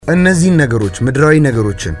እነዚህ ነገሮች ምድራዊ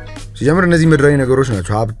ነገሮችን ሲጀምር እነዚህ ምድራዊ ነገሮች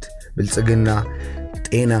ናቸው ሀብት ብልጽግና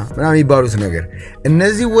ጤና ምናምን ይባሉት ነገር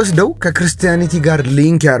እነዚህ ወስደው ከክርስቲያኒቲ ጋር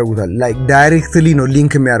ሊንክ ያደርጉታል ላይክ ዳይሬክትሊ ነው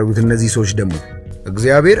ሊንክ የሚያደርጉት እነዚህ ሰዎች ደግሞ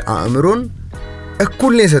እግዚአብሔር አእምሮን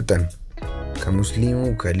እኩል ነው የሰጠን ከሙስሊሙ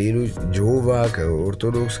ከሌሎች ጆሆቫ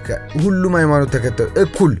ከኦርቶዶክስ ከሁሉም ሃይማኖት ተከታይ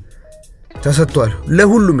እኩል ተሰጥቷል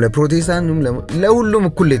ለሁሉም ለፕሮቴስታንቱም ለሁሉም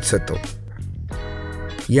እኩል የተሰጠው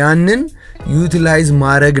ያንን ዩቲላይዝ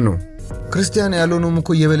ማድረግ ነው ክርስቲያን ያልሆነውም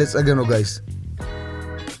እኮ እየበለጸገ ነው ጋይስ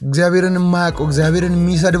እግዚአብሔርን የማያውቀው እግዚአብሔርን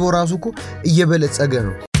የሚሰድበው ራሱ እኮ እየበለጸገ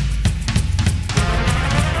ነው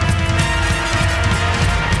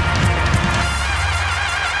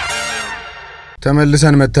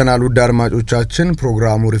ተመልሰን መተናል ውድ አድማጮቻችን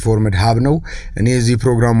ፕሮግራሙ ሪፎርምድ ሀብ ነው እኔ እዚህ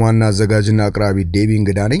ፕሮግራም ዋና አዘጋጅና አቅራቢ ዴቪ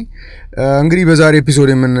እንግዳ ነኝ እንግዲህ በዛሬ ኤፒሶድ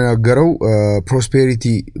የምንናገረው ፕሮስፔሪቲ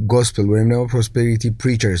ጎስፔል ወይም ደግሞ ፕሮስፔሪቲ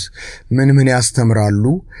ፕሪቸርስ ምን ያስተምራሉ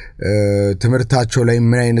ትምህርታቸው ላይ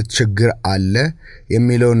ምን አይነት ችግር አለ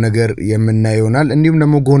የሚለው ነገር የምናየውናል እንዲሁም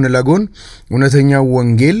ደግሞ ጎን ለጎን እውነተኛው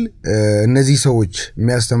ወንጌል እነዚህ ሰዎች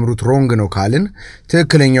የሚያስተምሩት ሮንግ ነው ካልን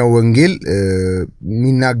ትክክለኛው ወንጌል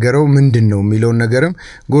የሚናገረው ምንድነው የሚለው ነገርም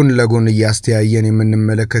ጎን ለጎን ያስተያየን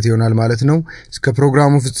የምንመለከት ይሆናል ማለት ነው እስከ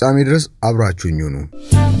ፕሮግራሙ ፍጻሜ ድረስ አብራችሁኝ ሁኑ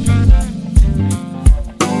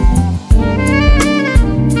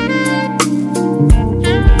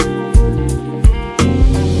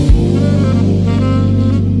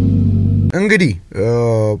እንግዲህ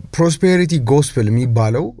ፕሮስፔሪቲ ጎስፔል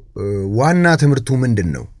የሚባለው ዋና ትምህርቱ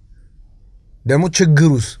ምንድነው ደሞ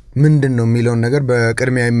ችግሩስ ምንድነው የሚለው ነገር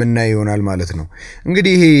በቅድሚያ የምናየው ይሆናል ማለት ነው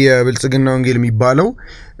እንግዲህ ይሄ የብልጽግና ወንጌል የሚባለው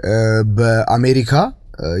በአሜሪካ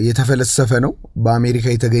የተፈለሰፈ ነው በአሜሪካ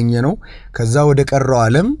የተገኘ ነው ከዛ ወደ ቀረው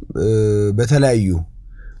ዓለም በተለያዩ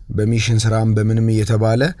በሚሽን ስራም በምንም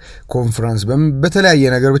እየተባለ ኮንፈረንስ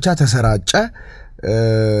በተለያየ ነገር ብቻ ተሰራጨ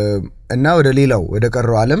እና ወደ ሌላው ወደ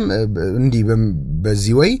ቀረው ዓለም እንዲ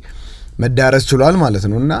በዚህ ወይ መዳረስ ችሏል ማለት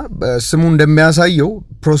ነውና ስሙ እንደሚያሳየው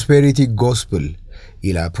ፕሮስፔሪቲ ጎስፔል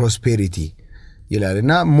ይላል ፕሮስፔሪቲ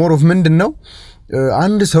ይላልና ሞር ኦፍ ምንድነው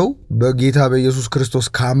አንድ ሰው በጌታ በኢየሱስ ክርስቶስ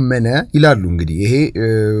ካመነ ይላሉ እንግዲህ ይሄ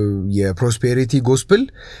የፕሮስፔሪቲ ጎስፔል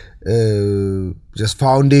ጀስት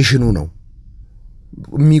ፋውንዴሽኑ ነው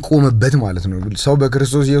የሚቆምበት ማለት ነው ሰው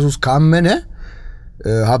በክርስቶስ ኢየሱስ ካመነ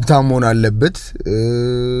ሀብታም መሆን አለበት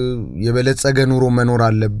የበለጸገ ኑሮ መኖር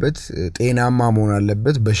አለበት ጤናማ መሆን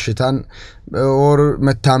አለበት በሽታን ኦር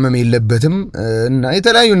መታመም የለበትም እና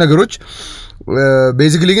የተለያዩ ነገሮች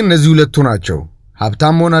ቤዚክሊ ግን እነዚህ ሁለቱ ናቸው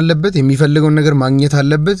ሀብታም መሆን አለበት የሚፈልገው ነገር ማግኘት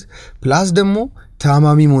አለበት ፕላስ ደግሞ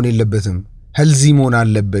ታማሚ መሆን የለበትም ሄልዚ መሆን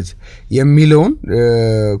አለበት የሚለውን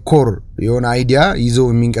ኮር የሆነ አይዲያ ይዞ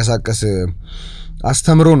የሚንቀሳቀስ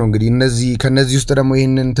አስተምሮ ነው እንግዲህ እነዚህ ከነዚህ ውስጥ ደግሞ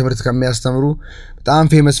ይሄንን ትምህርት ከሚያስተምሩ በጣም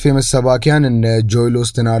ፌመስ ሰባኪያን እነ ጆኤል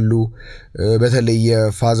ኦስትን አሉ በተለይ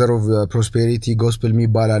የፋዘር ኦፍ ፕሮስፔሪቲ ጎስፔል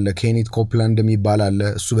የሚባል አለ ኬኒት ኮፕላንድ የሚባል አለ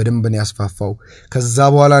እሱ በደንብ ነው ያስፋፋው ከዛ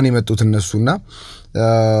በኋላ ነው የመጡት እነሱና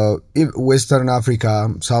ዌስተርን አፍሪካ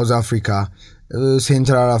ሳውዝ አፍሪካ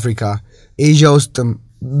ሴንትራል አፍሪካ ኤዥያ ውስጥም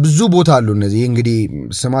ብዙ ቦታ አሉ እነዚህ እንግዲህ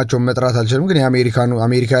ስማቸውን መጥራት አልችልም ግን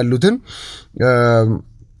አሜሪካ ያሉትን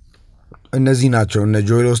እነዚህ ናቸው እነ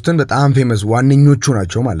ጆኤል ኦስትን በጣም ፌመስ ዋነኞቹ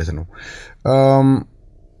ናቸው ማለት ነው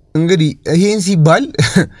እንግዲህ ይሄን ሲባል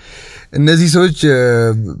እነዚህ ሰዎች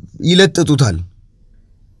ይለጥጡታል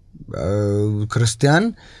ክርስቲያን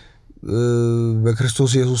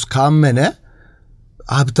በክርስቶስ ኢየሱስ ካመነ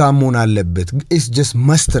ሀብታም መሆን አለበት ኢትስ ጀስት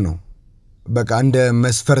መስት ነው በቃ እንደ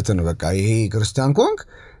መስፈርት ነው በቃ ይሄ ክርስቲያን ኮንክ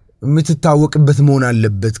የምትታወቅበት መሆን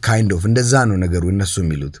አለበት ካይንድ ኦፍ እንደዛ ነው ነገሩ እነሱ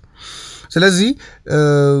የሚሉት ስለዚህ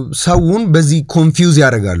ሰውን በዚህ ኮንፊውዝ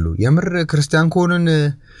ያደርጋሉ የምር ክርስቲያን ኮንን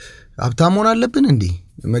ሀብታም መሆን አለብን እንዴ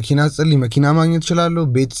መኪና ማግኘት ይችላልው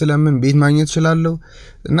ቤት ስለምን ቤት ማግኘት ይችላልው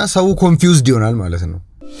እና ሰው ኮንፊውዝድ ይሆናል ማለት ነው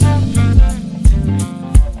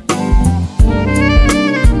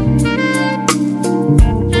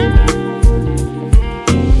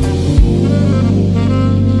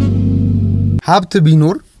ሀብት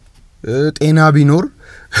ቢኖር ጤና ቢኖር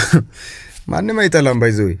ማንንም አይጠላም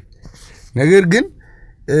ባይዘው ነገር ግን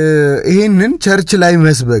ይሄንን ቸርች ላይ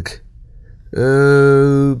መስበክ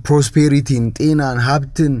ፕሮስፔሪቲን ጤናን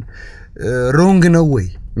ሀብትን ሮንግ ነው ወይ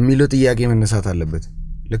የሚለው ጥያቄ መነሳት አለበት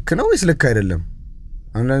ልክ ነው ወይስ ልክ አይደለም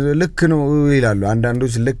ልክ ነው ይላሉ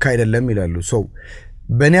አንዳንዶች ልክ አይደለም ይላሉ ሶ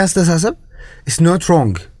በእኔ አስተሳሰብ it's not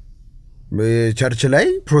wrong ቸርች ላይ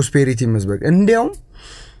ፕሮስፔሪቲ መስበክ እንዲያውም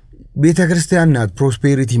ቤተክርስቲያን ናት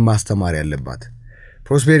ፕሮስፔሪቲ ማስተማር ያለባት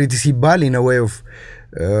ፕሮስፔሪቲ ሲባል in a way of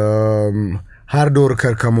hard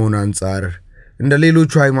worker ከመሆን አንፃር እንደ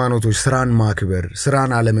ሌሎቹ ሃይማኖቶች ስራን ማክበር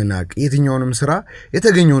ስራን አለመናቅ የትኛውንም ስራ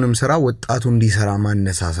የተገኘውንም ስራ ወጣቱ እንዲሰራ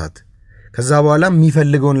ማነሳሳት ከዛ በኋላ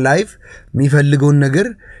የሚፈልገውን ላይፍ የሚፈልገውን ነገር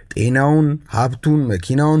ጤናውን ሀብቱን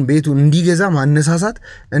መኪናውን ቤቱን እንዲገዛ ማነሳሳት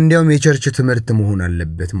እንዲያውም የቸርች ትምህርት መሆን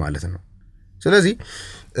አለበት ማለት ነው ስለዚህ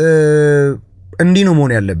እንዲህ ነው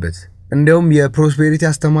መሆን ያለበት እንዲያውም የፕሮስፔሪቲ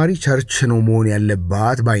አስተማሪ ቸርች ነው መሆን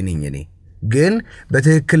ያለባት ባይነኝ እኔ ግን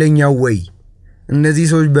በትክክለኛው ወይ እነዚህ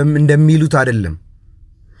ሰዎች እንደሚሉት አይደለም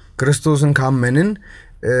ክርስቶስን ካመንን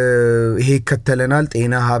ይሄ ይከተለናል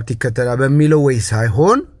ጤና ሀብት ይከተላል በሚለው ወይ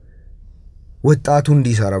ሳይሆን ወጣቱ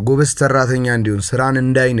እንዲሰራ ጎበዝ ሰራተኛ እንዲሆን ስራን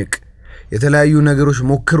እንዳይንቅ የተለያዩ ነገሮች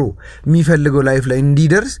ሞክሮ የሚፈልገው ላይፍ ላይ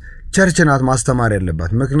እንዲደርስ ቸርች ናት ማስተማር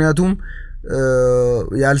ያለባት ምክንያቱም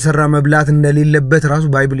ያልሰራ መብላት እንደሌለበት ራሱ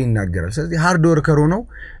ባይብል ይናገራል ስለዚህ ሃርድ ወርከር ሆነው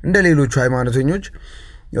እንደ ሌሎቹ ሃይማኖተኞች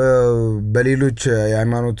በሌሎች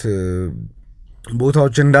የሃይማኖት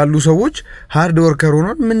ቦታዎች እንዳሉ ሰዎች ሃርድ ወርከር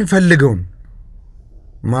ሆነው ምን ፈልገው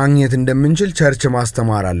ማግኘት እንደምንችል ቸርች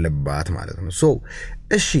ማስተማር አለባት ማለት ነው ሶ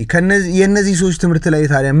እሺ ከነዚህ የነዚህ ሰዎች ትምህርት ላይ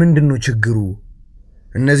ታዲያ ምንድነው ችግሩ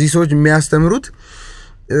እነዚህ ሰዎች የሚያስተምሩት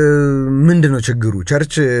ምንድነው ችግሩ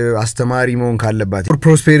ቸርች አስተማሪ መሆን ካለባት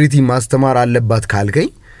ፕሮስፔሪቲ ማስተማር አለባት ካልከኝ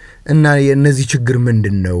እና የነዚህ ችግር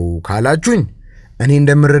ምንድነው ካላችሁኝ እኔ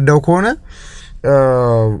እንደምረዳው ከሆነ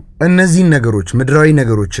እነዚህ ነገሮች ምድራዊ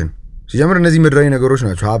ነገሮችን ሲጀምር እነዚህ ምድራዊ ነገሮች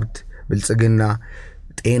ናቸው ሀብት ብልጽግና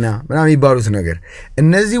ጤና ምናምን ይባሉት ነገር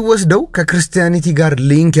እነዚህ ወስደው ከክርስቲያኒቲ ጋር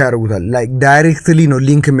ሊንክ ያደርጉታል ላይክ ዳይሬክትሊ ነው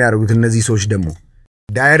ሊንክ የሚያደርጉት እነዚህ ሰዎች ደግሞ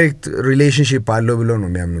ዳይሬክት ሪሌሽንሺፕ አለው ብለው ነው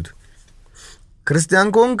የሚያምኑት ክርስቲያን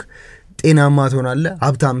ኮንክ ጤናማ ትሆናለህ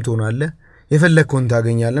ሀብታም ትሆናለህ የፈለግከውን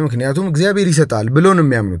ታገኛለህ ምክንያቱም እግዚአብሔር ይሰጣል ብለው ነው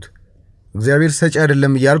የሚያምኑት እግዚአብሔር ሰጪ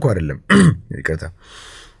አይደለም እያልኩ አይደለም ይቅርታ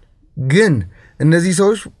ግን እነዚህ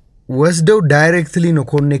ሰዎች ወስደው ዳይሬክትሊ ነው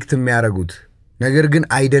ኮኔክት የሚያደርጉት ነገር ግን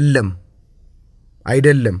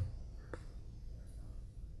አይደለም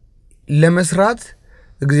ለመስራት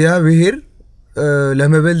እግዚአብሔር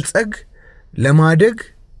ለመበልጸግ ለማደግ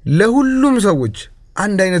ለሁሉም ሰዎች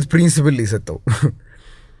አንድ አይነት ፕሪንሲፕል ይሰጠው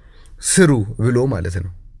ስሩ ብሎ ማለት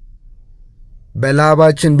ነው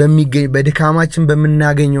በላባችን በሚገኝ በድካማችን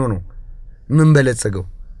በመናገኘው ነው ምን በለጸገው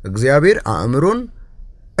እግዚአብሔር አእምሮን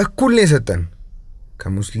እኩል ነው የሰጠን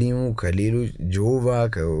ከሙስሊሙ ከሌሎች ጆቫ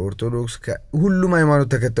ከኦርቶዶክስ ከሁሉም ሃይማኖት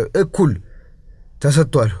ተከታዮች እኩል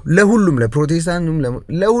ተሰጥቷል ለሁሉም ለፕሮቴስታንቱም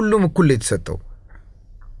ለሁሉም እኩል የተሰጠው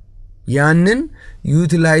ያንን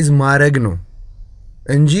ዩቲላይዝ ማድረግ ነው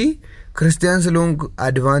እንጂ ክርስቲያን ስለሆንክ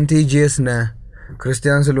አድቫንቴጅስ ነህ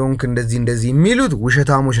ክርስቲያን ስለሆንክ እንደዚህ የሚሉት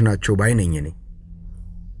ውሸታሞች ናቸው ባይነኝ ነኝ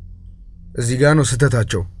እዚህ ጋር ነው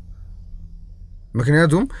ስተታቸው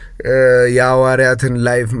ምክንያቱም ያዋሪያትን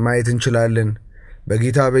ላይፍ ማየት እንችላለን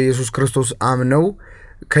በጌታ በኢየሱስ ክርስቶስ አምነው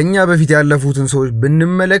ከኛ በፊት ያለፉትን ሰዎች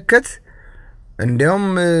ብንመለከት እንዲያውም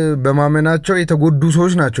በማመናቸው የተጎዱ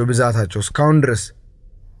ሰዎች ናቸው ብዛታቸው እስካሁን ድረስ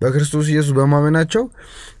በክርስቶስ ኢየሱስ በማመናቸው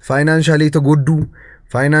ፋይናንሻሊ የተጎዱ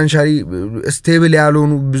ፋይናንሻሊ ስቴብል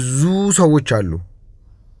ያልሆኑ ብዙ ሰዎች አሉ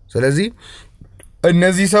ስለዚህ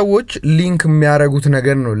እነዚህ ሰዎች ሊንክ የሚያደርጉት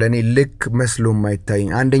ነገር ነው ለኔ ልክ መስሎ የማይታይ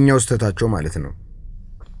አንደኛው ስተታቸው ማለት ነው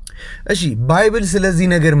እሺ ባይብል ስለዚህ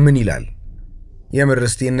ነገር ምን ይላል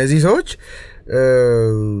የምርስቲ እነዚህ ሰዎች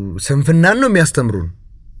ስንፍናን ነው የሚያስተምሩን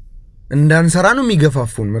እንዳንሰራ ነው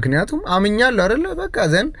የሚገፋፉን ምክንያቱም አምኛለሁ አይደለ በቃ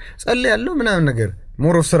ዘን ጸልያለሁ ምናምን ነገር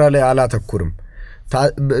ሞሮፍ ስራ ላይ አላተኩርም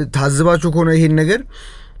ታዝባችሁ ከሆነ ይሄን ነገር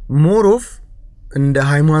ሞሮፍ እንደ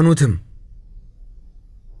ሃይማኖትም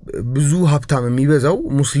ብዙ ሀብታም የሚበዛው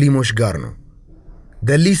ሙስሊሞች ጋር ነው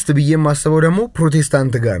ደሊስት ብዬ ማሰበው ደግሞ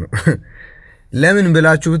ፕሮቴስታንት ጋር ነው ለምን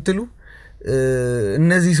ብላችሁ ብትሉ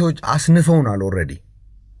እነዚህ ሰዎች አስንፈውናል ኦሬዲ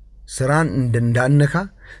ስራን እንዳንነካ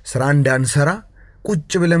ስራን እንዳንሰራ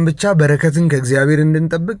ቁጭ ብለን ብቻ በረከትን ከእግዚአብሔር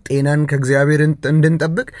እንድንጠብቅ ጤናን ከእግዚአብሔር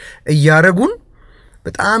እንድንጠብቅ እያረጉን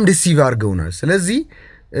በጣም ዲሲቭ አድርገውናል ስለዚህ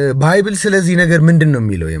ባይብል ስለዚህ ነገር ምንድነው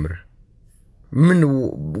የሚለው የምር ምን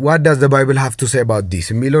what does the bible have to say about this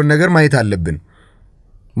የሚለው ነገር ማየት አለብን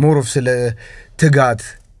ሞሮፍ ስለ ትጋት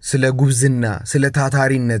ስለ ጉብዝና ስለ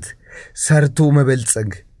ታታሪነት ሰርቶ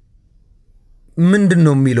መበልጸግ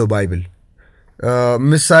ምንድነው የሚለው ባይብል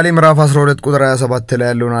ምሳሌ ምዕራፍ 12 ቁጥር 27 ላይ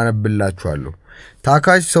ያለውን አነብላችኋለሁ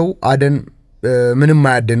ታካች ሰው አደን ምንም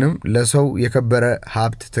አያደንም ለሰው የከበረ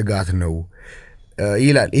ሀብት ትጋት ነው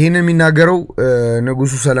ይላል ይሄን የሚናገረው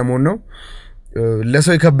ንጉሱ ሰለሞን ነው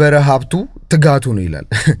ለሰው የከበረ ሀብቱ ትጋቱ ነው ይላል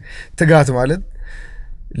ትጋት ማለት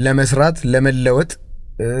ለመስራት ለመለወጥ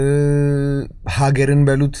ሀገርን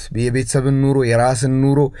በሉት የቤተሰብን ኑሮ የራስን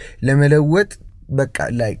ኑሮ ለመለወጥ በቃ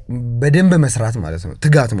ላይ በደንብ መስራት ማለት ነው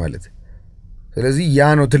ትጋት ማለት ስለዚህ ያ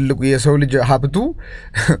ነው ትልቁ የሰው ልጅ ሀብቱ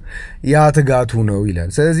ያ ትጋቱ ነው ይላል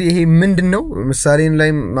ስለዚህ ይሄ ምንድነው ምሳሌን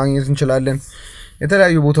ላይ ማግኘት እንችላለን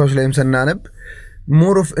የተለያዩ ቦታዎች ላይም ሰናነብ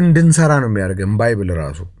ሞር ኦፍ እንድንሰራ ነው የሚያደርገን ባይብል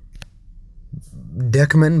ራሱ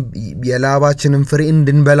ደክመን የላባችንን ፍሬ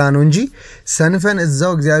እንድንበላ ነው እንጂ ሰንፈን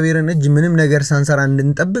እዛው እግዚአብሔርን እጅ ምንም ነገር ሳንሰራ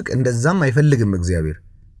እንድንጠብቅ እንደዛም አይፈልግም እግዚአብሔር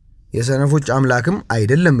የሰነፎች አምላክም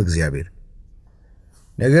አይደለም እግዚአብሔር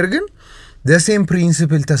ነገር ግን the same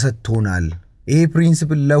principle ተሰጥቶናል ይሄ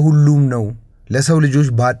ፕሪንሲፕል ለሁሉም ነው ለሰው ልጆች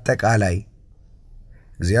በአጠቃላይ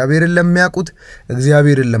እግዚአብሔርን ለሚያውቁት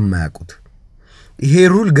እግዚአብሔርን ለማያውቁት ይሄ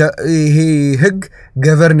ሩል ይሄ ህግ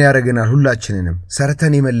ገቨርን ያደርገናል ሁላችንንም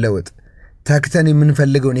ሰርተን የመለወጥ ታክተን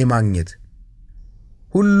የምንፈልገውን የማግኘት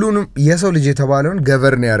ሁሉንም የሰው ልጅ የተባለውን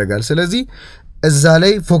ገቨርን ያደርጋል ስለዚህ እዛ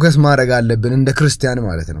ላይ ፎከስ ማድረግ አለብን እንደ ክርስቲያን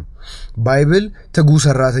ማለት ነው ባይብል ትጉ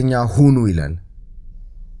ሰራተኛ ሁኑ ይላል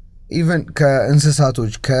ኢቨን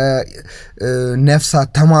ከእንስሳቶች ከነፍሳት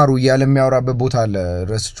ተማሩ ይያለ የሚያወራበት ቦታ አለ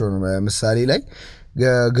ረስቾ ነው ምሳሌ ላይ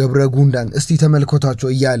ገብረ ጉንዳን እስቲ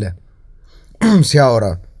ተመልከቷቸው ይያለ ሲያወራ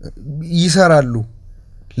ይሰራሉ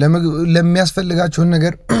ለሚያስፈልጋቸው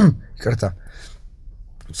ነገር ይቅርታ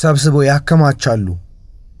ሰብስበው ያከማቻሉ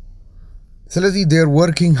ስለዚህ they are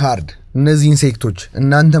working hard እነዚህ ኢንሴክቶች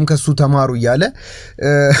እናንተም ከሱ ተማሩ ይያለ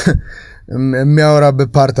የሚያወራበት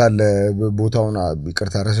ፓርት አለ ቦታውና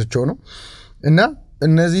ይቅርታ ረስቸው ነው እና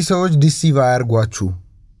እነዚህ ሰዎች ዲሲቭ አያርጓችሁ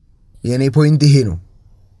የኔ ፖይንት ይሄ ነው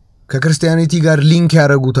ከክርስቲያኒቲ ጋር ሊንክ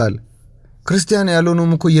ያደርጉታል ክርስቲያን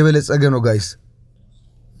ያልሆነውም እኮ እየበለጸገ ነው ጋይስ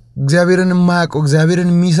እግዚአብሔርን የማያውቀው እግዚአብሔርን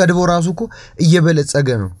የሚሰድበው ራሱ እኮ እየበለጸገ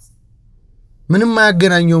ነው ምንም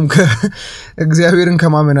አያገናኘውም ከእግዚአብሔርን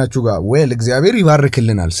ከማመናችሁ ጋር ወል እግዚአብሔር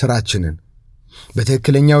ይባርክልናል ስራችንን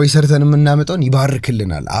በትክክለኛው ይሰርተን የምናመጣውን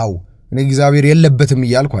ይባርክልናል አው እኔ እግዚአብሔር የለበትም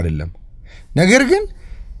ይያልኩ አይደለም ነገር ግን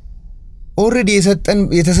ኦሬዲ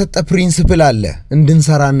የተሰጠ ፕሪንሲፕል አለ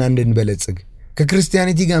እንድንሰራና እንድንበለጽግ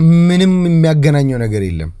ከክርስቲያኒቲ ጋር ምንም የሚያገናኘው ነገር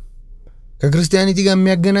የለም ከክርስቲያኒቲ ጋር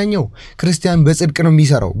የሚያገናኘው ክርስቲያን በጽድቅ ነው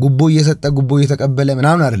የሚሰራው ጉቦ እየሰጠ ጉቦ እየተቀበለ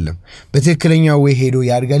ምናምን አይደለም በትክክለኛው ወይ ሄዶ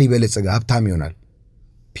ያድጋል ይበለጽጋል ሀብታም ይሆናል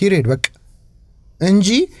ፒሪየድ በቃ እንጂ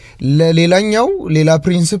ለሌላኛው ሌላ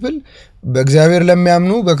ፕሪንሲፕል በእግዚአብሔር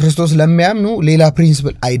ለሚያምኑ በክርስቶስ ለሚያምኑ ሌላ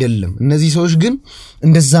ፕሪንሲፕል አይደለም እነዚህ ሰዎች ግን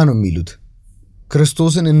እንደዛ ነው የሚሉት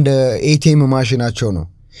ክርስቶስን እንደ ኤቲኤም ማሽናቸው ነው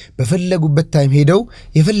በፈለጉበት ታይም ሄደው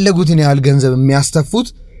የፈለጉትን ያህል ገንዘብ የሚያስተፉት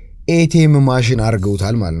ኤቲኤም ማሽን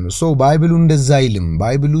አርገውታል ማለት ነው ሶ ባይብሉ እንደዛ አይልም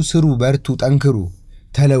ባይብሉ ስሩ በርቱ ጠንክሩ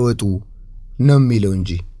ተለወጡ ነው የሚለው እንጂ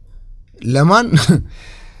ለማን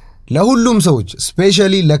ለሁሉም ሰዎች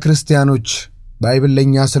ስፔሻሊ ለክርስቲያኖች ባይብል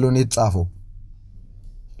ለኛ ስለሆነ የተጻፈው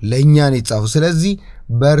ለኛ ነው የተጻፈው ስለዚህ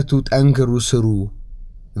በርቱ ጠንክሩ ስሩ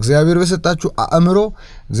እግዚአብሔር በሰጣችሁ አእምሮ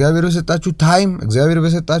እግዚአብሔር በሰጣችሁ ታይም እግዚአብሔር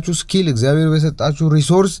በሰጣችሁ ስኪል እግዚአብሔር በሰጣችሁ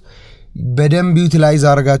ሪሶርስ በደንብ ዩቲላይዝ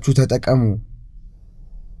አርጋችሁ ተጠቀሙ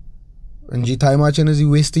እንጂ ታይማችን እዚህ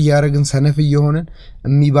ዌስት ያረግን ሰነፍ እየሆነን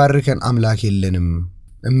የሚባርከን አምላክ የለንም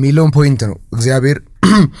የሚለውን ፖይንት ነው እግዚአብሔር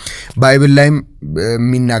ባይብል ላይም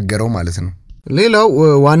የሚናገረው ማለት ነው ሌላው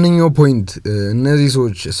ዋንኛው ፖይንት እነዚህ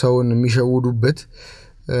ሰዎች ሰውን የሚሸውዱበት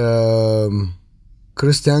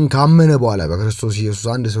ክርስቲያን ካመነ በኋላ በክርስቶስ ኢየሱስ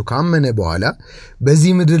አንድ ሰው ካመነ በኋላ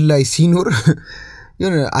በዚህ ምድር ላይ ሲኖር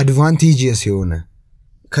የሆነ አድቫንቴጅስ የሆነ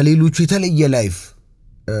ከሌሎቹ የተለየ ላይፍ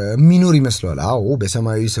ሚኖር ይመስላል አዎ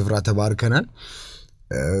በሰማያዊ ስፍራ ተባርከናል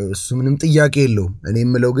እሱ ምንም ጥያቄ የለውም እኔ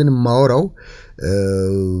የምለው ግን ማወራው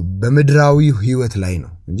በምድራዊ ህይወት ላይ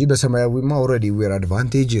ነው እንጂ በሰማያዊማ ኦሬዲ ዌር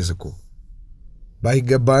አድቫንቴጅስ እኮ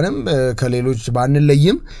ባይገባንም ከሌሎች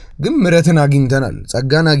ባንለይም ግን ምረትን አግኝተናል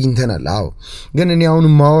ጸጋን አግኝተናል አዎ ግን እኔ አሁን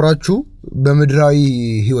ማወራችሁ በምድራዊ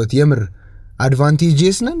ህይወት የምር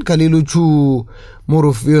አድቫንቴጅስ ነን ከሌሎቹ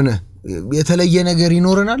ሞሮፍ የሆነ የተለየ ነገር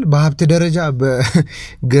ይኖርናል በሀብት ደረጃ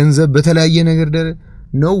በገንዘብ በተለያየ ነገር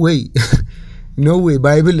no way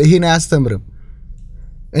ባይብል ይሄን አያስተምርም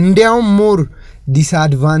እንዲያውም ሞር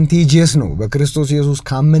ዲስአድቫንቴጅስ ነው በክርስቶስ ኢየሱስ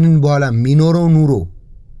ካመንን በኋላ የሚኖረው ኑሮ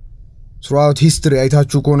throughout history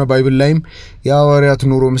አይታችሁ ከሆነ ባይብል ላይም ያወሪያት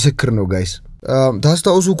ኑሮ ምስክር ነው ጋይስ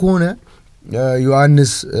ታስታውሱ ከሆነ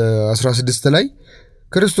ዮሐንስ 16 ላይ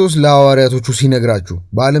ክርስቶስ ለሐዋርያቶቹ ሲነግራችሁ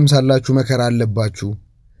በዓለም ሳላችሁ መከራ አለባችሁ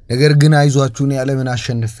ነገር ግን አይዟችሁ ነው ያለምን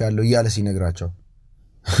አሸንፈያለሁ ይያለ ሲነግራቸው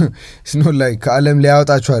ስኖ ላይ ከዓለም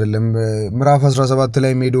ሊያወጣችሁ አይደለም ምዕራፍ 17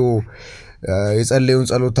 ላይ ሜዶ የጸለዩን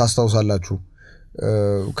ጸሎት ታስታውሳላችሁ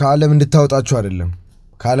ከዓለም እንድታወጣችሁ አይደለም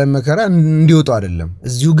ከዓለም መከራ እንዲወጡ አይደለም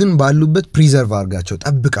እዚሁ ግን ባሉበት ፕሪዘርቭ አርጋቸው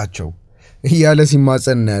ጠብቃቸው ይያለ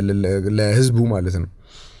ሲማጸን ያለ ለህዝቡ ማለት ነው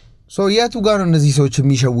ሶ ያቱ ጋር እነዚህ ሰዎች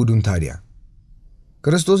የሚሸውዱን ታዲያ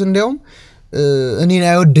ክርስቶስ እንዲያውም እኔን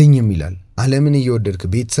አይወደኝም ይላል ዓለምን እየወደድክ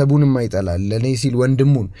ቤተሰቡንም አይጠላል ለኔ ሲል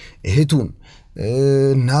ወንድሙን እህቱን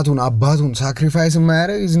እናቱን አባቱን ሳክሪፋይስ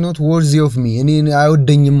ማያረግ is not worthy of me እኔ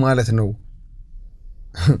አይወደኝም ማለት ነው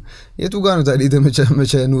የቱ ጋር ነው ታዲያ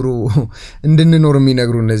የተመቸ ኑሮ እንድንኖር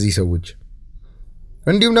የሚነግሩ እነዚህ ሰዎች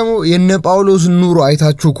እንዲሁም ደግሞ የነ ጳውሎስ ኑሮ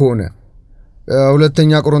አይታችሁ ከሆነ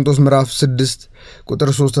ሁለተኛ ቆሮንቶስ ምዕራፍ 6 ቁጥር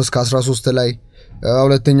 3 እስከ 13 ላይ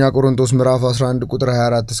ሁለተኛ ቆሮንቶስ ምዕራፍ 11 ቁጥር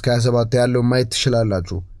 24 እስከ 27 ያለው ማየት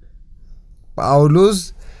ትችላላችሁ ጳውሎስ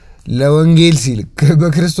ለወንጌል ሲል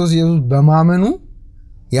በክርስቶስ ኢየሱስ በማመኑ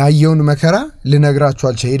ያየውን መከራ ልነግራችሁ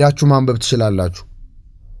አልቻለሁ ማንበብ ትችላላችሁ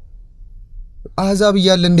አዛብ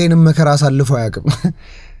ይያል እንደንም መከራ አሳልፈው ያቅም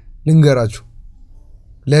ልንገራችሁ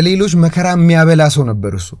ለሌሎች መከራ የሚያበላ ሰው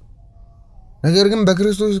ነበር እሱ ነገር ግን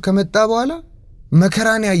በክርስቶስ ከመጣ በኋላ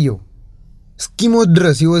መከራን ያየው እስኪሞት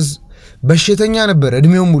ድረስ ይወዝ በሽተኛ ነበር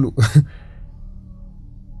እድሜው ሙሉ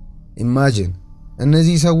ኢማጂን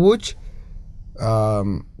እነዚህ ሰዎች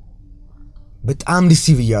በጣም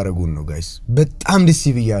ዲሲቭ ያያረጉን ነው ጋይስ በጣም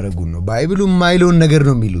ዲሲቭ ያያረጉን ነው ባይብሉ ማይሎን ነገር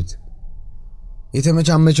ነው የሚሉት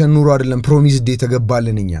የተመቻመቸ ኑሮ አይደለም ፕሮሚስ ዴ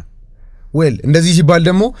ተገባልንኛ ዌል እንደዚህ ሲባል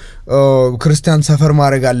ደግሞ ክርስቲያን ሰፈር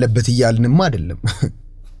ማድረግ አለበት ይያልንም አይደለም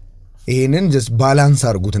ይሄንን just ባላንስ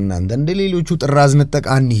አርጉት እናንተ እንደሌሎቹ ጥራዝ ነጠቅ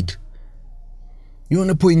አንሂድ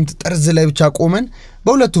የሆነ ፖይንት ጠርዝ ላይ ብቻ ቆመን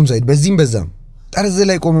በሁለቱም ሳይድ በዚህም በዛም ጠርዝ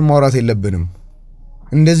ላይ ቆመን ማውራት የለብንም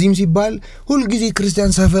እንደዚህም ሲባል ሁሉ ጊዜ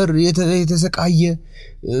ክርስቲያን ሰፈር የተሰቃየ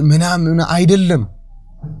ምናምን አይደለም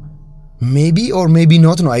maybe or maybe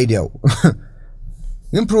not ነው አይዲያው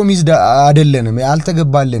ግን ፕሮሚስ አይደለንም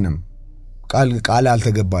ያልተገባልንም ቃል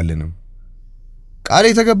አልተገባልንም ቃል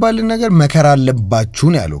የተገባልን ነገር መከራ አለባችሁ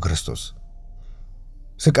ነው ያለው ክርስቶስ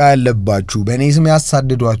ስቃይ አለባችሁ በእኔ ስም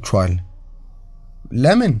ያሳድዷችኋል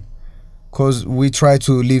ለምን cause we try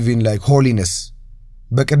to live in like holiness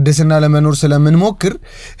በቅድስና ለመኖር ስለምንሞክር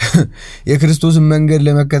የክርስቶስን መንገድ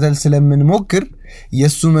ለመከተል ስለምንሞክር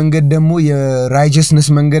የሱ መንገድ ደግሞ የራይጀስነስ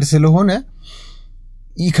መንገድ ስለሆነ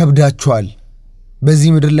ይከብዳችኋል በዚህ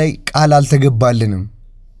ምድር ላይ ቃል አልተገባልንም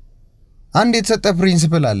አንድ የተሰጠ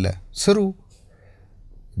ፕሪንሲፕል አለ ስሩ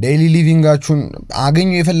ዴይሊ ሊቪንጋችሁን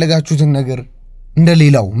አገኙ የፈለጋችሁትን ነገር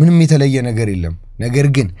እንደሌላው ምንም የተለየ ነገር የለም ነገር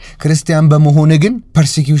ግን ክርስቲያን በመሆነ ግን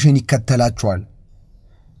ፐርሲኪዩሽን ይከተላችኋል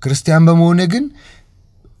ክርስቲያን በመሆነ ግን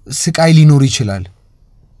ስቃይ ሊኖር ይችላል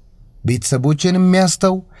ቤተሰቦችን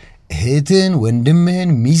የሚያስተው እህትን ወንድምህን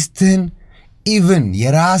ሚስትህን ኢቭን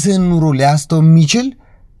የራስህን ኑሮ ሊያስተው የሚችል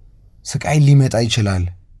ስቃይ ሊመጣ ይችላል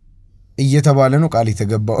እየተባለ ነው ቃል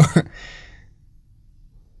የተገባው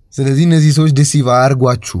ስለዚህ እነዚህ ሰዎች ዲሲቭ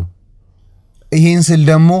አርጓችሁ ይሄን ስል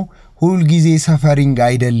ደግሞ ሁሉ ጊዜ ሰፈሪንግ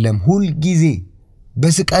አይደለም ሁሉ ጊዜ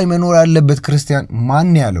በስቃይ መኖር ያለበት ክርስቲያን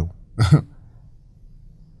ማን ያለው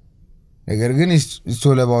ነገር ግን it's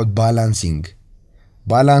all about balancing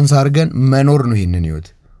ባላንስ አርገን መኖር ነው ይሄንን ህይወት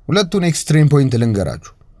ሁለቱን ኤክስትሪም ፖይንት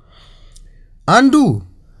ልንገራችሁ አንዱ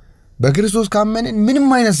በክርስቶስ ካመንን ምንም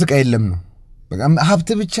አይነት ስቃይ የለም ነው በቃ ሀብት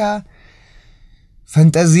ብቻ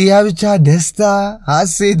ፈንጠዚያ ብቻ ደስታ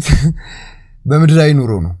ሐሴት በመድራይ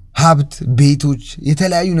ኑሮ ነው ሀብት ቤቶች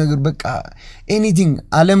የተለያዩ ነገር በቃ ኤኒቲንግ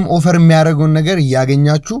ዓለም ኦፈር የሚያደርገው ነገር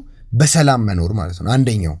ያገኛችሁ በሰላም መኖር ማለት ነው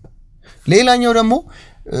አንደኛው ሌላኛው ደግሞ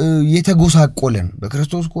የተጎሳቆለን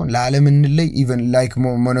በክርስቶስ ኮን ለዓለም እንለይ ኢቭን ላይክ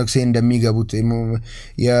ሞኖክሴ እንደሚገቡት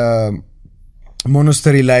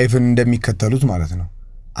የሞኖስተሪ ላይፍን እንደሚከተሉት ማለት ነው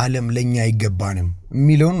ዓለም ለኛ አይገባንም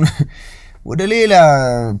የሚለውን ወደ ሌላ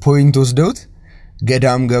ፖይንት ወስደውት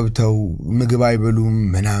ገዳም ገብተው ምግብ አይበሉም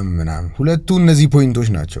ምናምን ሁለቱ እነዚህ ፖይንቶች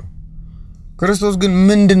ናቸው ክርስቶስ ግን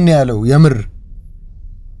ምንድነው ያለው የምር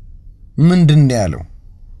ምንድነው ያለው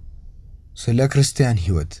ስለ ክርስቲያን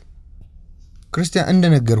ህይወት ክርስቲያን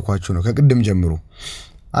እንደነገርኳችሁ ነው ከቅድም ጀምሮ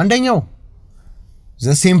አንደኛው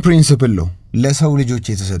the same principle ነው ለሰው ልጆች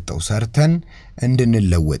የተሰጠው ሰርተን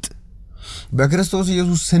እንድንለወጥ በክርስቶስ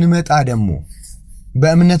ኢየሱስ ስንመጣ ደግሞ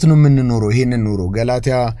በእምነት ነው የምንኖረው ይሄንን ኑሮ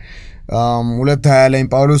ገላትያ 2:20 ላይ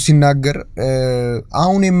ጳውሎስ ሲናገር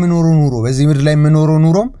አሁን የምኖረው ኑሮ በዚህ ምድር ላይ የምኖረው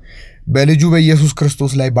ኑሮም በልጁ በኢየሱስ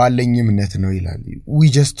ክርስቶስ ላይ ባለኝ እምነት ነው ይላል we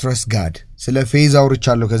just trust God ስለ ፌዝ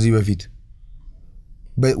አውርቻለሁ ከዚህ በፊት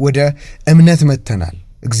ወደ እምነት መተናል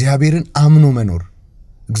እግዚአብሔርን አምኖ መኖር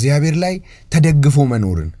እግዚአብሔር ላይ ተደግፎ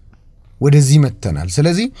መኖርን ወደዚህ መተናል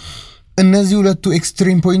ስለዚህ እነዚህ ሁለቱ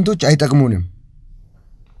ኤክስትሪም ፖይንቶች አይጠቅሙንም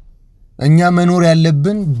እኛ መኖር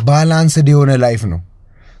ያለብን ባላንስድ የሆነ ላይፍ ነው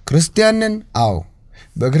ክርስቲያንን አዎ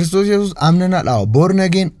በክርስቶስ ኢየሱስ አምነናል አዎ ቦርን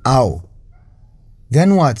አጌን አዎ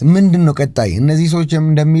then what ምንድነው ቀጣይ እነዚህ ሰዎች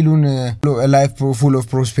እንደሚሉን life full of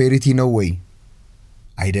prosperity ነው ወይ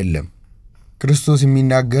አይደለም ክርስቶስ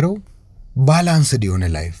የሚናገረው ባላንስድ የሆነ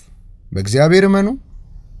ላይፍ በእግዚአብሔር መኑ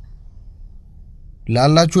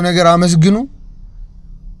ላላችሁ ነገር አመስግኑ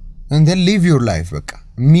and then live your life በቃ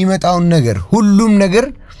የሚመጣውን ነገር ሁሉም ነገር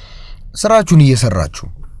ስራችሁን እየሰራችሁ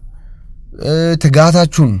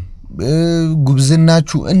ትጋታችሁን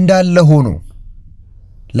ጉብዝናችሁ እንዳለ ሆኖ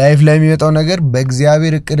ላይፍ ላይ የሚመጣው ነገር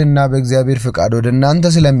በእግዚአብሔር እቅድና በእግዚአብሔር ፍቃድ ወደ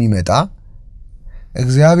እናንተ ስለሚመጣ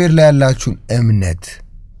እግዚአብሔር ላይ ያላችሁን እምነት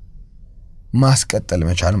ማስቀጠል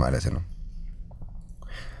መቻል ማለት ነው።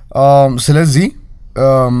 ስለዚህ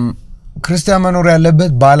ክርስቲያን መኖር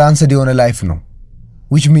ያለበት ባላንስድ የሆነ ላይፍ ነው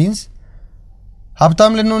which means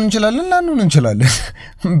ሀብታም ልንሆን እንችላለን ላንሆን እንችላለን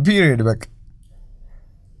period በቃ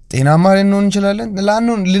ጤናማ ልንሆን እንችላለን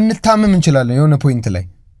ላንሆን ልንታመም እንችላለን የሆነ ፖይንት ላይ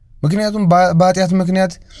ምክንያቱም በኃጢአት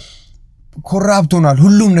ምክንያት ኮራፕት ሆኗል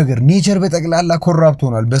ሁሉም ነገር ኔቸር በጠቅላላ ኮራፕት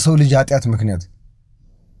ሆኗል በሰው ልጅ ኃጢአት ምክንያት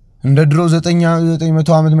እንደ ድሮ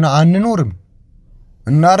 900 ዓመት ምና አንኖርም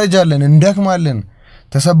እናረጃለን እንደክማለን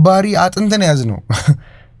ተሰባሪ አጥንተን ያዝ ነው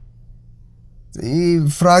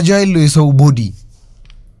ፍራጃይል የሰው ቦዲ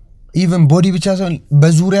even ቦዲ ብቻ ሳይሆን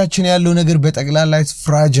በዙሪያችን ያለው ነገር በጠቅላላ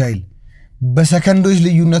ፍራጃይል በሰከንዶች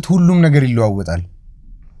ልዩነት ሁሉም ነገር ይለዋወጣል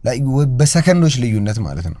በሰከንዶች ልዩነት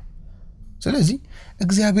ማለት ነው ስለዚህ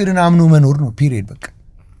እግዚአብሔርን አምኖ መኖር ነው ፒሪየድ በቃ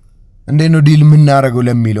እንዴ ነው ዲል ምናረገው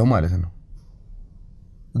ለሚለው ማለት ነው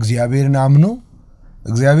እግዚአብሔርን አምኖ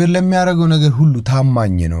እግዚአብሔር ለሚያረገው ነገር ሁሉ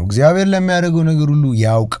ታማኝ ነው እግዚአብሔር ለሚያረገው ነገር ሁሉ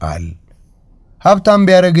ያውቃል ሀብታም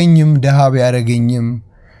ቢያረገኝም ደሃ ቢያረገኝም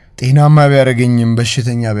ጤናማ ቢያረገኝም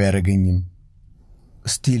በሽተኛ ቢያረገኝም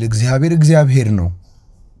ስቲል እግዚአብሔር ነው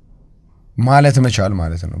ማለት መቻል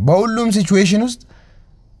ማለት ነው በሁሉም ሲቹዌሽን ውስጥ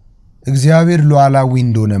እግዚአብሔር ሉዓላዊ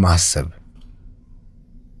እንደሆነ ማሰብ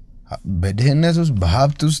በድህነት ውስጥ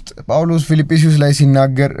በሀብት ውስጥ ጳውሎስ ፊልጵስዩስ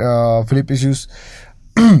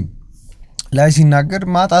ላይ ሲናገር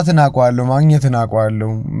ማጣትን አውቀዋለሁ ማግኘትን አውቀዋለሁ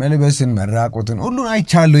መልበስን መራቆትን ሁሉን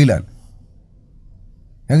አይቻለሁ ይላል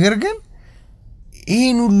ነገር ግን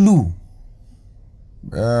ይሄን ሁሉ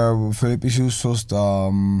ፊልጵስዩስ 3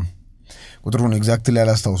 ቁጥሩን ኤግዛክትሊ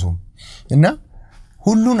አላስታውሰውም እና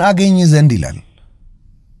ሁሉን አገኝ ዘንድ ይላል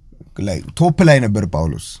ላይ ቶፕ ላይ ነበር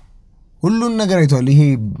ጳውሎስ ሁሉን ነገር አይቷል ይሄ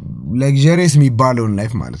ለግዠሪየስ የሚባለውን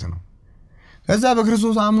ላይፍ ማለት ነው ከዛ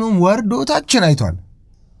በክርስቶስ አምኖም ወርዶ ታችን አይቷል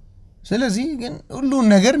ስለዚህ ግን ሁሉን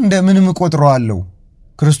ነገር እንደምንም ቆጥረዋለሁ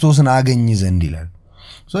ክርስቶስን አገኝ ዘንድ ይላል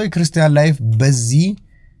ሶ የክርስቲያን ላይፍ በዚህ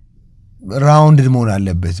ራውንድድ መሆን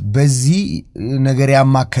አለበት በዚህ ነገር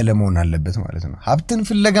ያማከለ መሆን አለበት ማለት ነው ሀብትን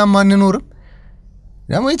ፍለጋ ማንኖርም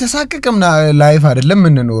ደግሞ የተሳቀቀም ላይፍ አይደለም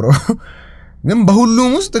እንኖረው ግን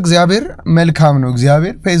በሁሉም ውስጥ እግዚአብሔር መልካም ነው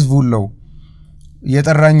እግዚአብሔር ፌዝፉል ነው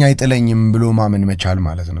የጠራኝ አይጥለኝም ብሎ ማመን መቻል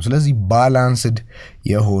ማለት ነው ስለዚህ ባላንስድ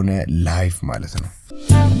የሆነ ላይፍ ማለት ነው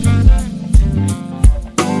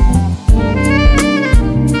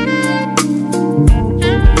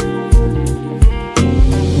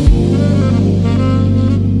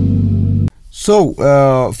ሶ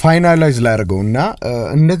ፋይናላይዝ ላድርገውና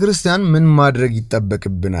እንደ ክርስቲያን ምን ማድረግ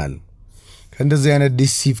ይጠበቅብናል ከእንደዚህ አይነት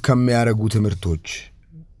ዲሲቭ ከሚያረጉ ትምህርቶች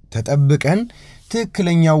ተጠብቀን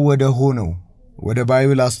ትክክለኛው ወደ ሆነው ወደ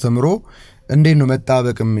ባይብል አስተምሮ እንዴት ነው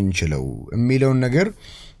መጣበቅ የምንችለው የሚለውን ነገር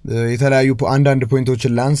የተለያዩ አንዳንድ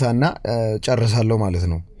ፖይንቶችን ላንሳና ጨርሳለሁ ማለት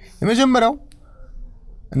ነው የመጀመሪያው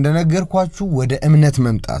እንደነገርኳችሁ ወደ እምነት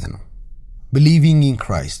መምጣት ነው believing in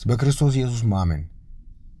Christ በክርስቶስ ኢየሱስ ማመን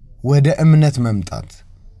ወደ እምነት መምጣት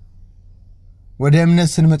ወደ እምነት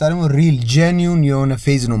ስንመጣ ደግሞ ሪል ጄኒዩን የሆነ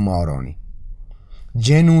ፌዝ ነው ማወራው ነው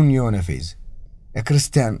ጄኒዩን የሆነ ፌዝ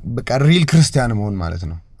ክርስቲያን በቃ ሪል ክርስቲያን መሆን ማለት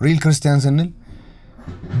ነው ሪል ክርስቲያን ስንል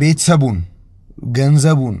ቤተሰቡን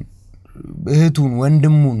ገንዘቡን እህቱን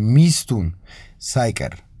ወንድሙን ሚስቱን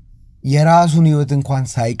ሳይቀር የራሱን ህይወት እንኳን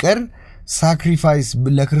ሳይቀር ሳክሪፋይስ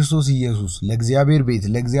ለክርስቶስ ኢየሱስ ለእግዚአብሔር ቤት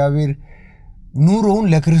ለእግዚአብሔር ኑሮውን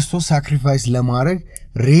ለክርስቶስ ሳክሪፋይስ ለማድረግ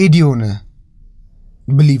ሬዲ ሆነ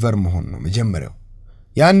ቢሊቨር መሆን ነው መጀመሪያው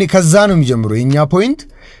ያኔ ከዛ ነው የሚጀምረው የኛ ፖይንት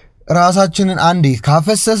ራሳችንን አንዴ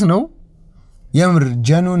ካፈሰስ ነው የምር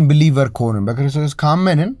ጀኑን ቢሊቨር ከሆነ በክርስቶስ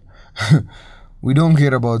ካመንን we don't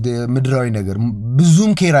care about the ምድራዊ ነገር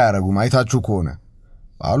ብዙም ኬር አያረጉም አይታችሁ ከሆነ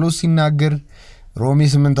ጳውሎስ ሲናገር ሮሜ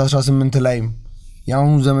 8:18 ላይ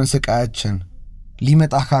ያውኑ ዘመን ስቃያችን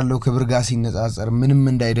ሊመጣ ካለው ክብር ጋር ሲነጻጸር ምንም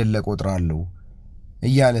እንዳይደለ ቆጥራለሁ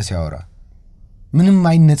እያለ ሲያወራ ምንም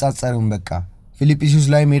አይነጻጸርም በቃ ፊልጵስዩስ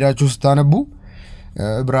ላይ ሜዳችሁ ስታነቡ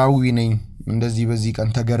ዕብራዊ ነኝ እንደዚህ በዚህ ቀን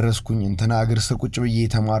ተገረስኩኝ እንተና አገር ስር ቁጭ ብዬ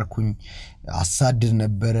ተማርኩኝ አሳድድ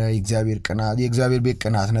ነበር የእግዚአብሔር ቤት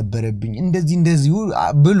ቅናት ነበረብኝ እንደዚህ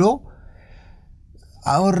ብሎ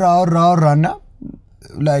አወራና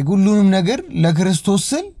ላይ ሁሉንም ነገር ለክርስቶስ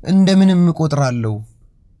ስል እንደምንም ቆጥራለሁ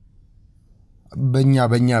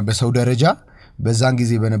በእኛ በሰው ደረጃ በዛን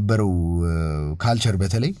ጊዜ በነበረው ካልቸር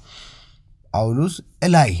በተለይ ጳውሎስ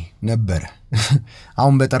እላይ ነበር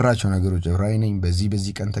አሁን በጠራቸው ነገሮች ራይ ነኝ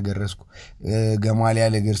በዚህ ቀን ተገረስኩ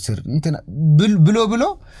ገማልያል እግር ስር እንትና ብሎ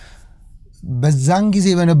በዛን ጊዜ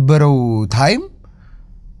በነበረው ታይም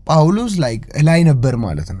ጳውሎስ ላይክ እላይ ነበር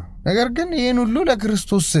ማለት ነው ነገር ግን ይሄን ሁሉ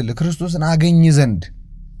ለክርስቶስ ስል ክርስቶስን አገኝ ዘንድ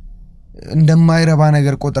እንደማይረባ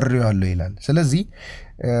ነገር ቆጥሬዋለሁ ይላል ስለዚህ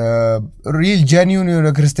ሪል ጄኒዩን የሆነ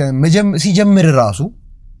ክርስቲያን ሲጀምር ራሱ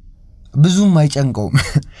ብዙም አይጨንቀውም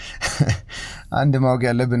አንድ ማወቅ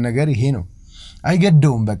ያለብን ነገር ይሄ ነው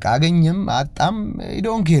አይገደውም በቃ አገኘም አጣም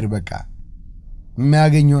ዶንት ኬር በቃ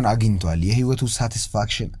የሚያገኘውን አግኝቷል የህይወቱ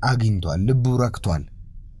ሳቲስፋክሽን አግኝቷል ልቡ ረክቷል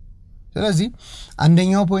ስለዚህ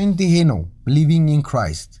አንደኛው ፖይንት ይሄ ነው believing in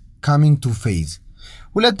Christ coming to faith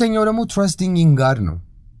ሁለተኛው ደግሞ trusting in God ነው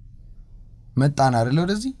መጣን አይደል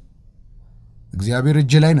ወደዚህ እግዚአብሔር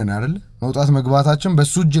እጅ ላይ ነን አይደል መውጣት መግባታችን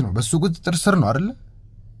በሱ እጅ ነው በሱ ቁጥጥር ስር ነው አይደል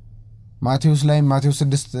ማቴዎስ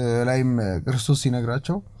 6 ላይም ክርስቶስ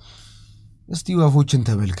ሲነግራቸው እስቲ ወፎችን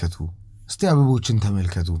ተመልከቱ እስቲ አበቦችን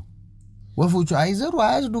ተመልከቱ ወፎቹ አይዘሩ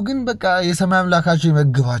አያዝዱ ግን በቃ የሰማይ አምላካቸው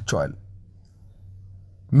ይመግባቸዋል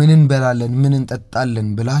ምን እንበላለን ምን እንጠጣለን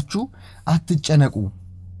ብላችሁ አትጨነቁ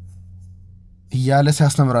እያለ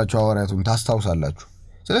ሲያስተምራቸው ሐዋርያቱን ታስታውሳላችሁ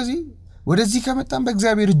ስለዚህ ወደዚህ ከመጣን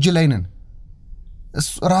በእግዚአብሔር እጅ ላይ ነን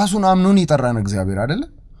ራሱን አምኖን ይጠራን እግዚአብሔር አይደለ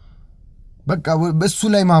በቃ በሱ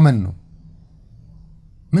ላይ ማመን ነው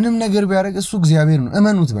ምንም ነገር ቢያደርግ እሱ እግዚአብሔር ነው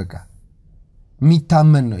እመኑት በቃ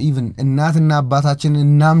ሚታመን ነው ኢቭን እናትና አባታችን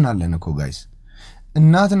እናምናለን እኮ ጋይስ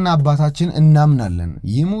እናትና አባታችን እናምናለን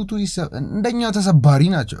ይሞቱ እንደኛው ተሰባሪ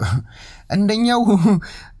ናቸው እንደኛው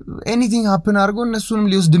ኤኒቲንግ ሃፕን አድርጎ እነሱንም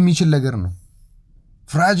ሊወስድ የሚችል ነገር ነው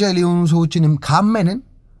ፍራጃይል የሆኑ ሰዎችንም ካመንን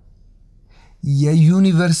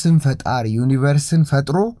የዩኒቨርስን ፈጣሪ ዩኒቨርስን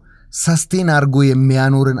ፈጥሮ ሰስቴን አድርጎ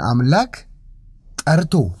የሚያኖርን አምላክ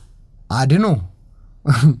ጠርቶ አድኖ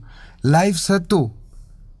ላይፍ ሰጥቶ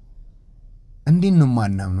እንዴት ነው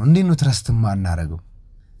ማናምነው እንዴት ነው ትረስት ማናረገው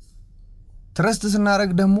ትረስት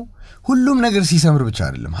ስናረግ ደግሞ ሁሉም ነገር ሲሰምር ብቻ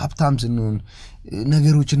አይደለም ሀብታም ስንሆን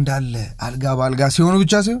ነገሮች እንዳለ አልጋ ባልጋ ሲሆኑ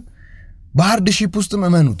ብቻ ሳይሆን በሃርድሺፕ ውስጥ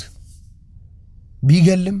እመኑት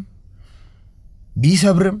ቢገልም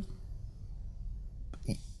ቢሰብርም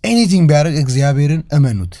ኤኒቲንግ ቢያደርግ እግዚአብሔርን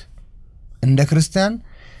እመኑት እንደ ክርስቲያን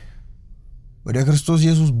ወደ ክርስቶስ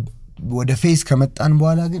ኢየሱስ ወደ ፌስ ከመጣን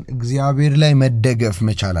በኋላ ግን እግዚአብሔር ላይ መደገፍ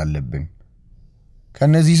መቻል አለብን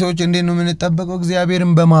ከነዚህ ሰዎች እንዴት ነው የምንጠበቀው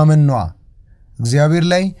እግዚአብሔርን በማመን ነው እግዚአብሔር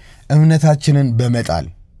ላይ እምነታችንን በመጣል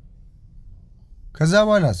ከዛ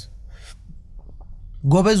በኋላስ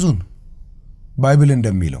ጎበዙን ባይብል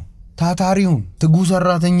እንደሚለው ታታሪውን ትጉ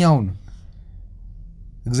ሰራተኛውን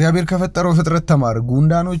እግዚአብሔር ከፈጠረው ፍጥረት ተማር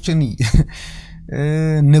ጉንዳኖችን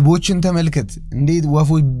ንቦችን ተመልከት እንዴት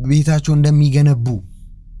ወፎች ቤታቸው እንደሚገነቡ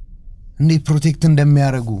እንዴት ፕሮቴክት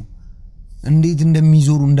እንደሚያረጉ እንዴት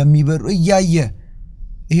እንደሚዞሩ እንደሚበሩ እያየ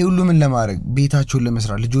ይሄ ሁሉ ምን ለማድረግ ቤታቸውን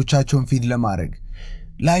ለመስራት ልጆቻቸውን ፊድ ለማድረግ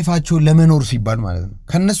ላይፋቸውን ለመኖር ሲባል ማለት ነው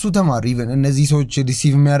ከነሱ ተማር ኢቭን እነዚህ ሰዎች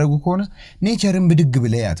ሪሲቭ የሚያደርጉ ከሆነ ኔቸርን ብድግ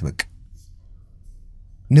ብለህ ያትበቅ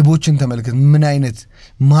ንቦችን ተመልከት ምን አይነት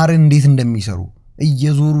ማር እንዴት እንደሚሰሩ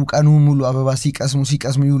እየዞሩ ቀኑ ሙሉ አበባ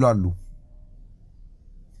ሲቀስሙ ይውላሉ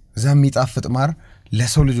እዛም ይጣፍጥ ማር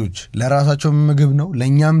ለሰው ልጆች ለራሳቸው ምግብ ነው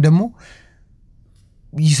ለኛም ደግሞ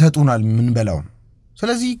ይሰጡናል ምን በላው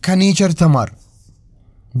ስለዚህ ከኔቸር ተማር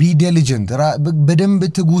ቢ ዲሊጀንት በደንብ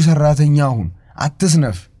ትጉ ሰራተኛ ሁን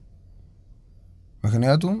አትስነፍ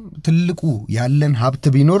ምክንያቱም ትልቁ ያለን ሀብት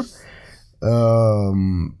ቢኖር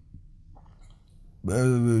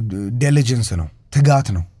ዲሊጀንስ ነው ትጋት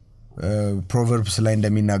ነው ፕሮቨርብስ ላይ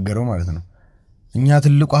እንደሚናገረው ማለት ነው እኛ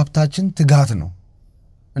ትልቁ ሀብታችን ትጋት ነው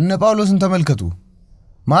እነ ጳውሎስን ተመልከቱ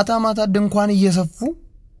ማታ ድንኳን እየሰፉ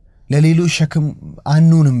ለሌሎች ሸክም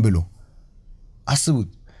አንኑንም ብሎ አስቡት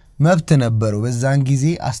መብት ነበረው በዛን ጊዜ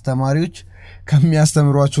አስተማሪዎች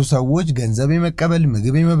ከሚያስተምሯቸው ሰዎች ገንዘብ የመቀበል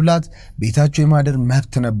ምግብ የመብላት ቤታቸው የማደር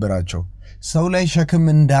መብት ነበራቸው ሰው ላይ ሸክም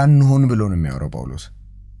እንዳንሆን ብሎ ነው የሚያወራው ጳውሎስ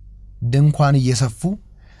ድንኳን እየሰፉ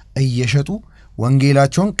እየሸጡ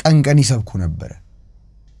ወንጌላቸውን ቀንቀን ይሰብኩ ነበር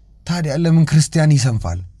ታዲያ ለምን ክርስቲያን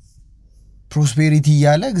ይሰንፋል ፕሮስፔሪቲ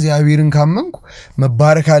ያለ እግዚአብሔርን ካመንኩ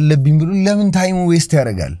መባረክ አለብኝ ብሎ ለምን ታይሙ ዌስት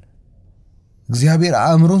ያደርጋል እግዚአብሔር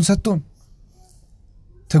አእምሮን ሰጥቶን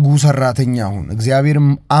ትጉ ሰራተኛ ሁን እግዚአብሔር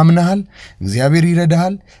አምናሃል እግዚአብሔር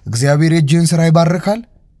ይረዳሃል እግዚአብሔር እጅህን ስራ ይባርካል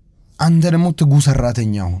አንተ ደግሞ ትጉ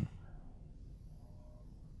ሰራተኛ ሁን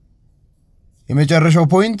የመጨረሻው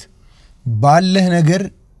ፖይንት ባለህ ነገር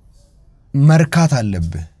መርካት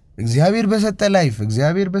አለብህ እግዚአብሔር በሰጠ ላይፍ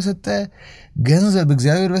እግዚአብሔር በሰጠ ገንዘብ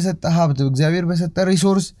እግዚአብሔር በሰጠ ሀብት እግዚአብሔር በሰጠ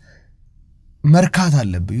ሪሶርስ መርካት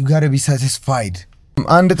አለብህ you got to be satisfied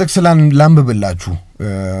አንድ ጥቅስ ላንብብላችሁ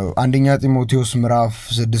አንደኛ ጢሞቴዎስ ምዕራፍ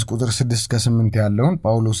 6 ቁጥር 6 እስከ 8 ያለውን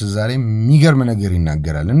ጳውሎስ ዛሬ የሚገርም ነገር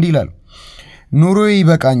ይናገራል እንዲህ ይላል ኑሮዬ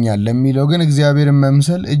ይበቃኛል ለሚለው ግን እግዚአብሔርን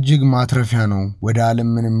መምሰል እጅግ ማትረፊያ ነው ወደ ዓለም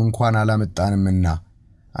ምንም እንኳን አላመጣንምና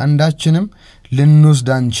አንዳችንም ልንወስድ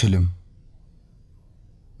አንችልም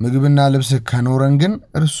ምግብና ልብስ ከኖረን ግን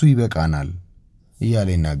እርሱ ይበቃናል እያለ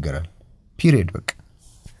ይናገራል ፒሪየድ በቃ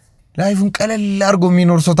ላይፉን ቀለል አድርጎ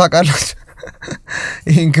የሚኖር ሰው ታውቃላችሁ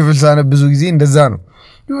ይሄን ክፍል ሳነብ ብዙ ጊዜ እንደዛ ነው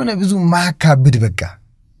የሆነ ብዙ ማካብድ በቃ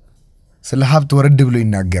ስለ ሀብት ወረድ ብሎ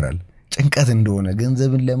ይናገራል ጭንቀት እንደሆነ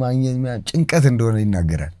ገንዘብን ለማግኘት ጭንቀት እንደሆነ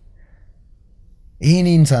ይናገራል ይሄን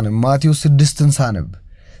ኢንሳን ማቴዎስ 6ን ሳነብ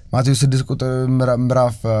ማቴዎስ 6 ቁጥር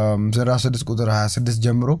ምዕራፍ 6 ቁጥር 26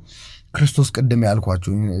 ጀምሮ ክርስቶስ ቀደም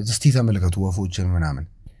ያልኳችሁ እስቲ ተመልከቱ ወፎችን ምናምን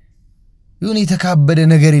የሆነ የተካበደ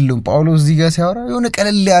ነገር የለውም ጳውሎስ እዚህ ጋር ሲያወራ የሆነ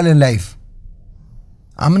ቀለል ያለ ላይፍ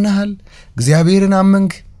አምናሃል እግዚአብሔርን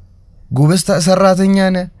አመንክ ጎበዝ ሰራተኛ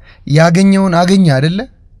ነህ ያገኘውን አገኘ አይደለ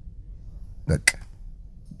በቃ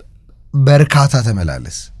በርካታ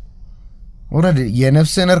ተመላለስ ወረድ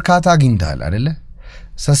የነፍስን እርካታ አግኝታል አይደለ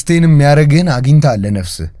ሰስቴንም ያረግህን አግኝታል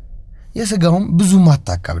ለነፍስ የሥጋውም ብዙ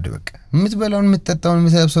ማታካብድ በቃ የምትበላውን የምትጠጣውን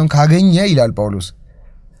የምትለብሰውን ካገኘ ይላል ጳውሎስ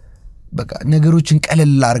በቃ ነገሮችን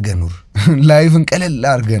ቀለል አድርገህ ኑር ላይፍን ቀለል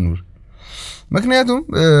አድርገህ ኑር ምክንያቱም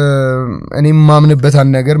እኔም ማምንበት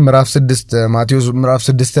አንድ ነገር ምዕራፍ 6 ማቴዎስ ምዕራፍ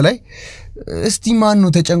 6 ላይ እስቲ ማን ነው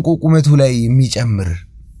ተጨንቆ ቁመቱ ላይ የሚጨምር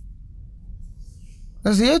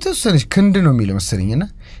እዚህ የተወሰነች ክንድ ነው የሚለው መሰለኝና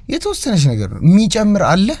የተወሰነች ነገር ነው የሚጨምር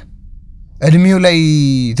አለ እድሜው ላይ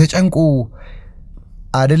ተጨንቆ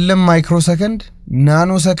አይደለም ማይክሮ ሰከንድ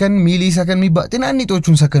ናኖ ሰከንድ ሚሊ ሰከንድ የሚባል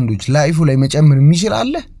ጥናኒቶቹን ሰከንዶች ላይፉ ላይ መጨመር የሚችል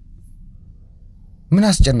አለ ምን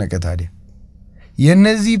አስጨነቀ ታዲያ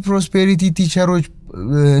የነዚህ ፕሮስፔሪቲ ቲቸሮች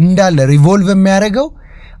እንዳለ ሪቮልቭ የሚያደርገው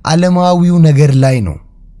ዓለማዊው ነገር ላይ ነው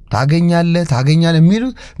ታገኛለህ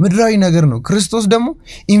የሚሉት ምድራዊ ነገር ነው ክርስቶስ ደግሞ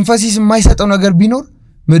ኢንፋሲስ የማይሰጠው ነገር ቢኖር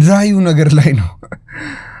ምድራዊው ነገር ላይ ነው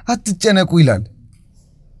አትጨነቁ ይላል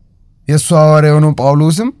የሱ ሐዋርያው ነው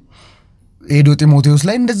ጳውሎስም ሄዶ ጢሞቴዎስ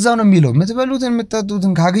ላይ እንደዛው ነው የሚለው የምትበሉትን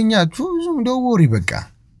የምትጠጡትን ካገኛችሁ እንደው ወሪ በቃ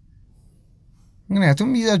ምክንያቱም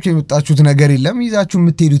ይዛችሁ የመጣችሁት ነገር የለም ይዛችሁ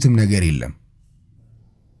የምትሄዱትም ነገር የለም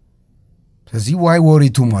ስለዚህ why worry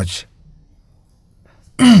too much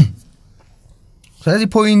ስለዚህ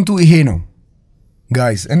ፖይንቱ ይሄ ነው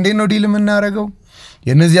ጋይስ እንዴት ነው ዲል የምናደርገው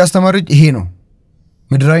የነዚህ አስተማሪዎች ይሄ ነው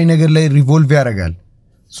ምድራዊ ነገር ላይ ሪቮልቭ ያደርጋል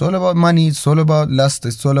it's all about money it's all about lust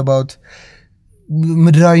it's all about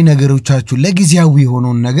ምድራዊ ነገሮቻችሁ ለጊዜያዊ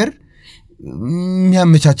የሆነውን ነገር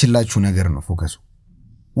የሚያመቻችላችሁ ነገር ነው ፎከሱ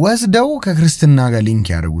ወስደው ከክርስትና ጋር ሊንክ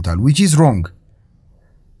ያደርጉታል which is wrong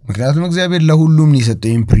ምክንያቱም እግዚአብሔር ለሁሉም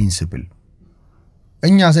የሰጠው ፕሪንሲፕል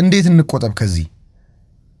እኛስ እንዴት እንቆጠብ ከዚህ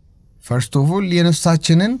first of all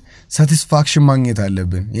የነፍሳችንን satisfaction ማግኘት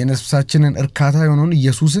አለብን የነፍሳችንን እርካታ የሆነውን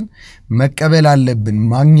ኢየሱስን መቀበል አለብን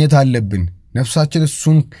ማግኘት አለብን ነፍሳችን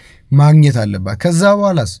እሱን ማግኘት አለባት ከዛ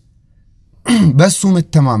በኋላስ በሱ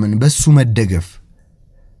መተማመን በሱ መደገፍ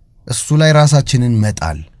እሱ ላይ ራሳችንን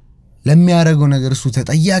መጣል ለሚያደርገው ነገር እሱ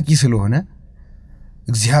ተጠያቂ ስለሆነ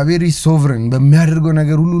እግዚአብሔር ሶቨረን በሚያደርገው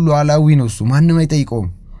ነገር ሁሉ ሉዓላዊ ነው እሱ ማንንም አይጠይቀውም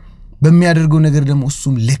በሚያደርገው ነገር ደግሞ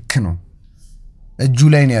እሱም ልክ ነው እጁ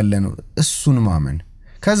ላይ ነው ያለነው እሱን ማመን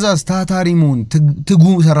ከዛስ ታታሪ መሆን ትጉ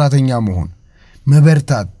ሰራተኛ መሆን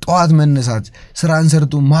መበርታት ጧት መነሳት ስራን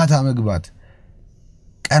ሰርቶ ማታ መግባት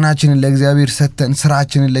ቀናችንን ለእግዚአብሔር ሰተን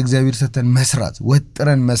ስራችንን ለእግዚአብሔር ሰተን መስራት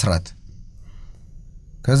ወጥረን መስራት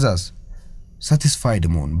ከዛስ satisfied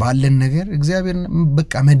መሆን ባለን ነገር እግዚአብሔርን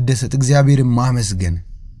በቃ መደሰት እግዚአብሔርን ማመስገን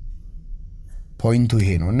ፖይንቱ ይሄ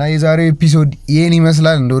ነውና የዛሬው ኤፒሶድ ይሄን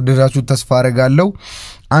ይመስላል እንደወደዳችሁ ተስፋ አደርጋለሁ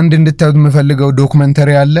አንድ እንድታዩት የምፈልገው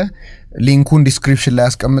ዶክመንተሪ አለ ሊንኩን ዲስክሪፕሽን ላይ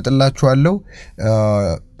አስቀምጥላችኋለሁ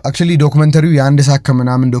actually ዶክመንተሪው የአንድ ሰዓት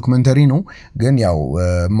ከምናምን ዶክመንተሪ ነው ግን ያው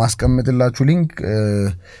ማስቀምጥላችሁ ሊንክ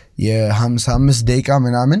የ55 ደቂቃ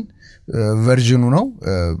ምናምን ቨርዥኑ ነው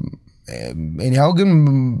እኔው ግን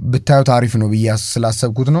ብታዩት አሪፍ ነው ብዬ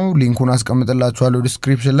ስላሰብኩት ነው ሊንኩን አስቀምጥላችኋለሁ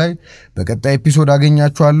ዲስክሪፕሽን ላይ በቀጣይ ኤፒሶድ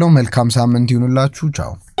አገኛችኋለሁ መልካም ሳምንት ይሁንላችሁ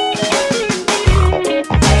ቻው